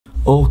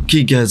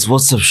Okay guys,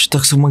 what's up?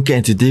 Shtaksu Monkey,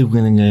 and today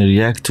we're gonna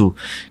react to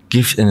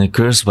Gift and a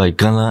Curse by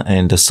Gunna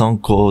and the song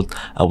called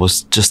I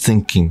Was Just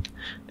Thinking.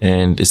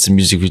 And it's a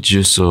music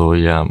video, so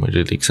yeah, I'm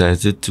really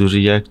excited to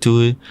react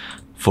to it.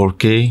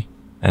 4K,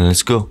 and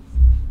let's go.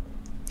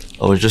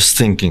 I was just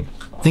thinking.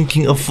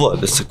 Thinking of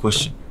what? That's the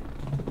question.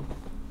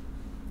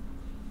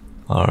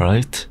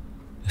 Alright.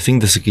 I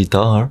think that's a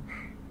guitar.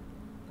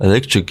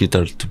 Electric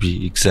guitar to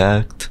be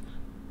exact.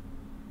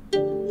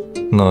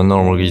 No,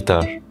 normal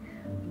guitar.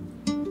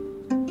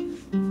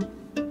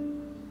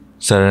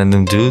 Is that a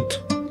random dude?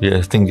 Yeah,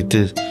 I think it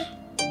is.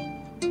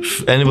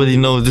 If anybody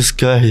knows this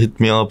guy, hit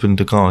me up in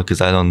the comment,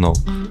 because I don't know.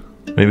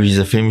 Maybe he's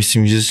a famous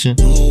musician.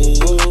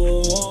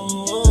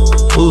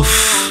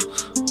 Oof.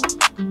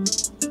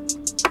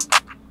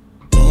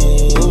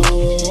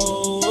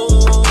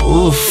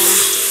 Oof.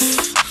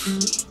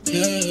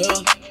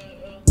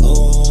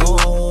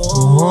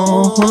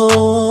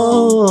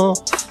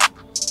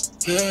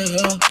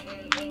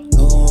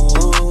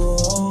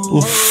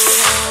 Oof.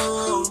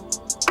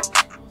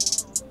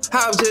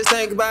 I was just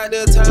thinking about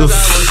the times I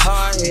was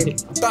hard-headed.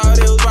 Thought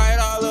it was right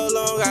all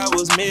along, I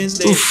was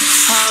misled.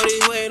 How they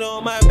wait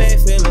on my back,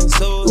 feeling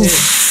so heavy.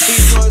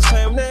 These boys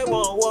claim they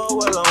won't war,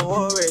 well I'm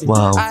already.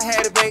 Wow. I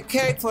had to bake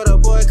cake for the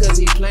boy cause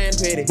he playing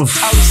petty. I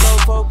was so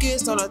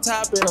focused on the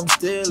top and I'm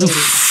still in it.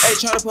 They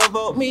try to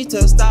provoke me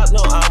to stop,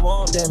 no I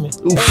won't, damn it.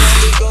 They want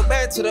me to go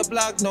back to the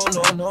block, no,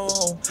 no, no.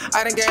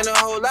 I done gained a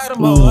whole lot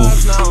of more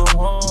ups, now I'm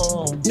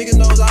home.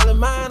 Niggas knows all in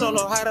mine, don't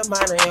know how to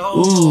mind their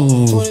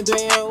own.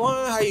 23 and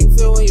 1, how you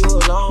feel when you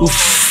alone?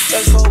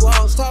 That's four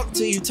walls talk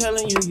to you,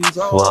 telling you you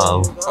gone.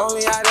 Wow.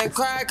 Only I done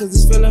cry cause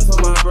it's feeling for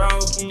my bro.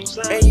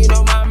 And you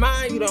know my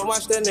mind, you don't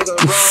watch that nigga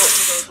bro.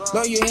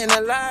 Know you hearing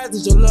the lies,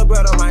 it's your little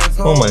brother my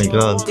phone. Oh my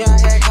god. Yeah, I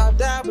had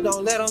copped out, but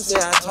don't let them say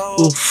I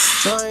told.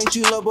 No, ain't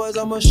you little boys,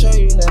 I'ma show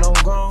you that I'm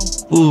grown.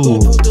 When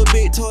we put the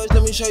big toys,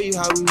 let me show you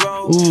how we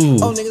roll.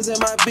 Oh, niggas in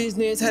my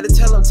business, had to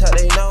tell them till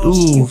they know.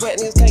 You fat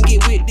niggas can't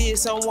get with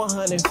this, I'm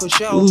 100 for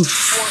sure.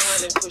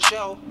 100 for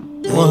sure.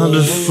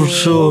 100 for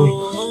sure.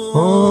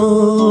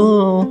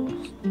 Oh.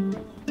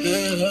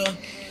 Yeah.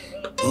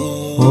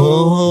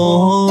 Oh.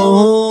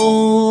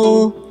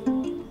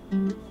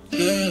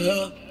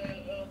 Yeah.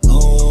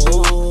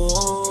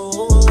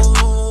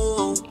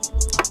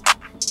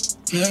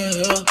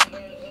 Yeah.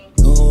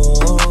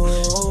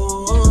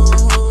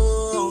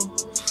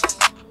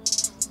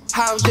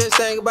 I was just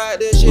thinking about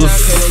this shit I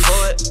can't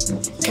avoid.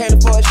 Can't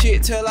afford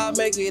shit till I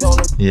make it on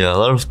the. Yeah, a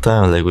lot of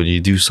time, like when you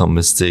do some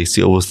mistakes,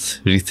 you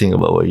always rethink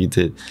about what you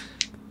did.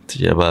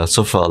 Yeah, but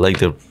so far I like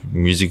the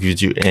music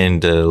video and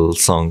the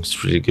song.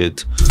 It's really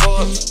good.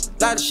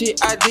 Lot of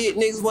shit I did,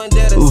 niggas wasn't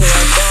there to say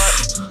I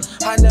thought.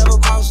 I never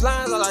crossed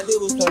lines, all I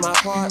did was play my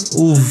part.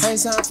 Ain't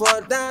signed for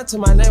a dime, to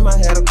my name I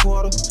had a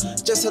quarter.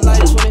 Just a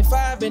light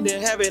 25 and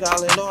then have it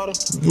all in order.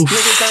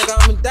 Niggas think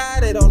I'ma die,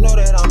 they don't know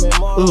that I'm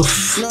immortal.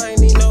 No, I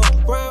ain't need no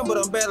brown, but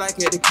I'm bad like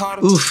Eddie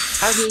Carter.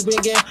 I just been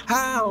getting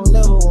high, I don't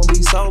never wanna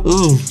be sober.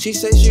 She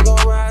said she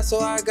gon' ride, so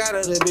I got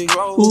her the big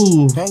roll.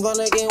 Ain't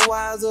gonna get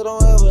wiser,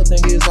 don't ever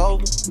think it's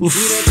over. We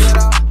done cut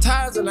off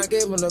ties and I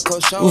gave him the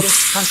cold shoulder.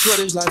 I swear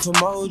this life a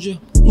mojo.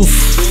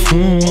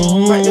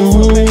 Right there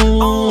from back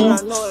on,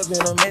 I know it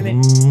been a minute.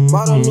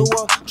 Bought a new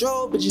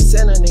wardrobe, but you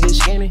send a nigga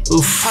skinny.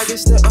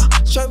 Pockets still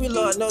show me,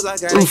 Lord knows I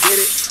gotta get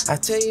it. I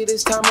tell you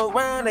this time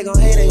around, they gon'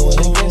 hate it when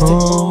against it.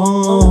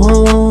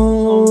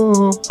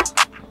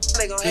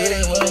 They gon' hate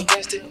it when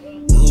against it.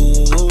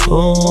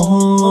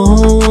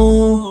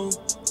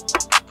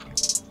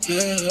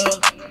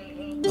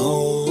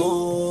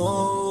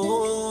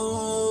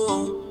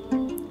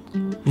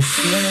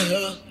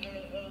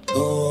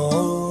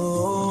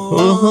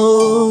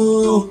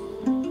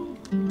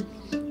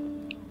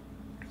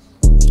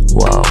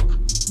 Wow,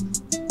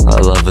 I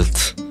love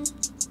it.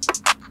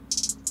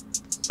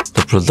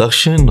 The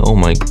production, oh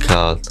my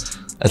god.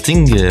 I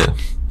think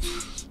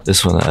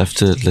this one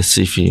after, let's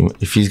see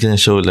if he's gonna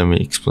show it. Let me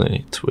explain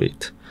it.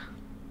 Wait,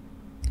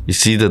 you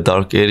see the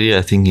dark area?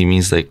 I think he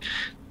means like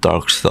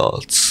dark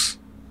thoughts.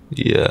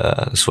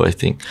 Yeah, that's what I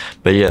think.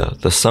 But yeah,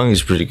 the song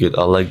is pretty good.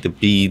 I like the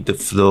beat, the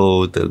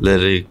flow, the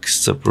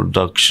lyrics, the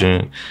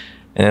production,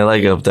 and I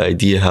like the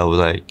idea how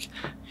like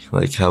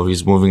how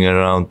he's moving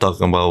around,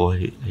 talking about what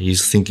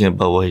he's thinking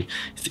about. What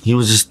he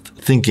was just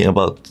thinking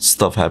about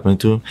stuff happening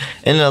to him.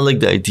 And I like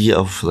the idea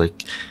of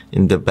like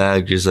in the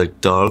bag is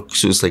like dark,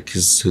 so it's like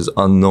his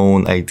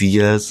unknown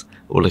ideas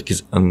or like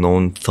his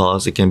unknown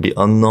thoughts. It can be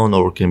unknown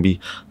or it can be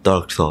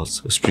dark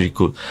thoughts. It's pretty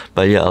cool.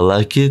 But yeah, I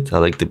like it. I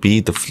like the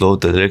beat, the flow,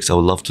 the lyrics. I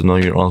would love to know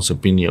your honest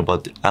opinion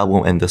about the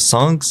album and the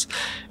songs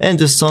and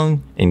the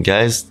song. And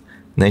guys,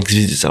 next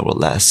video is our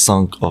last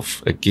song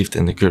of A Gift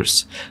and a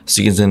Curse.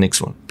 See you in the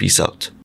next one. Peace out.